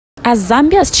As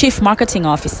Zambia's chief marketing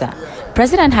officer,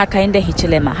 President Hakainde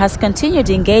Hichilema has continued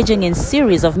engaging in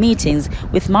series of meetings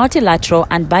with multilateral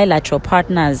and bilateral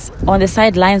partners. On the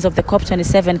sidelines of the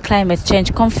COP27 Climate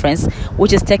Change Conference,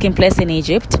 which is taking place in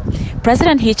Egypt,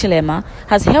 President Hichilema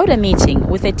has held a meeting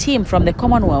with a team from the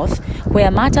Commonwealth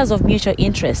where matters of mutual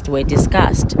interest were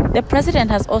discussed. The president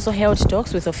has also held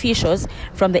talks with officials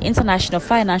from the International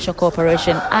Financial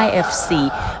Corporation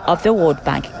 (IFC) of the World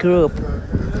Bank Group.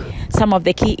 Some of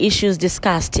the key issues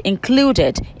discussed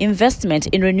included investment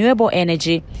in renewable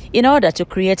energy in order to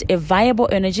create a viable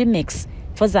energy mix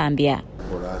for Zambia.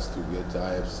 For us to get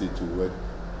IFC to work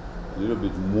a little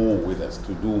bit more with us,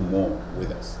 to do more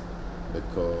with us,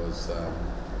 because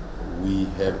we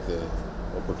have the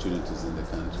opportunities in the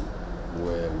country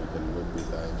where we can work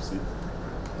with IFC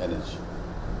Energy,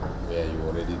 where you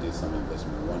already did some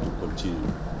investment. We want to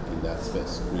continue in that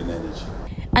space, green energy.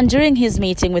 And during his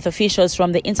meeting with officials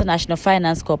from the International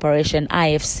Finance Corporation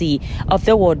 (IFC) of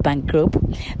the World Bank Group,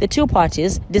 the two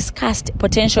parties discussed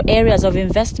potential areas of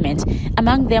investment,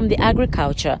 among them the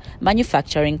agriculture,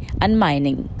 manufacturing and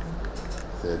mining.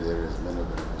 Third area is many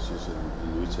beneficiaries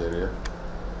in which area?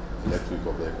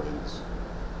 Electrical vehicle industry.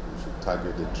 We should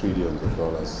target the trillions of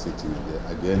dollars sitting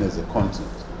there. Again, as a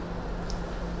continent,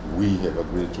 we have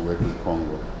agreed to work with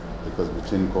Congo, because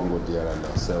between Congo DR and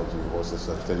ourselves, we also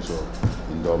substantial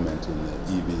endowment in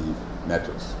EV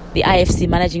metals. The IFC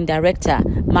Managing Director,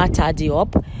 Mata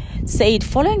Diop, said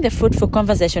following the fruitful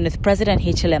conversation with President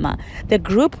Hichilema, the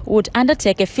group would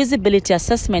undertake a feasibility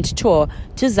assessment tour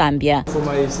to Zambia. From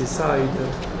IFC side,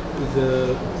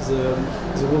 the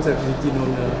work that we did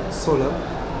on solar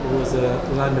was a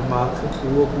landmark.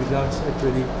 We worked with that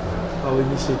actually. Our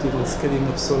initiative on scaling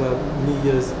up solar many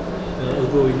years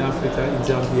ago in Africa, in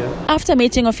Zambia. After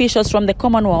meeting officials from the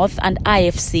Commonwealth and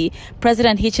IFC,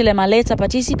 President Hichilema later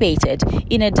participated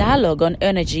in a dialogue on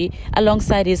energy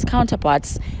alongside his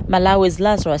counterparts, Malawi's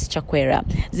Lazarus Chakwera,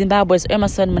 Zimbabwe's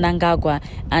Emerson Mnangagwa,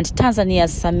 and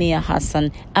Tanzania's Samia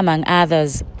Hassan, among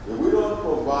others. If we don't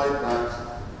provide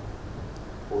that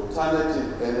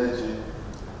alternative energy,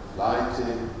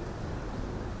 lighting,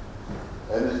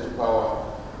 energy to power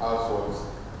households,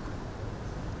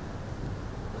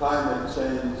 climate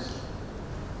change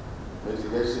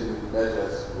mitigation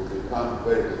measures will become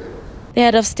very difficult. The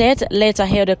head of state later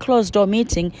held a closed-door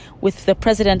meeting with the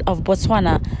president of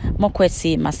Botswana,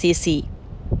 Mokwetsi Masisi.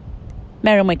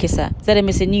 Mary Mwekisa,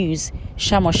 ZAMBIA News,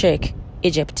 Sharm el Sheikh,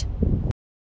 Egypt.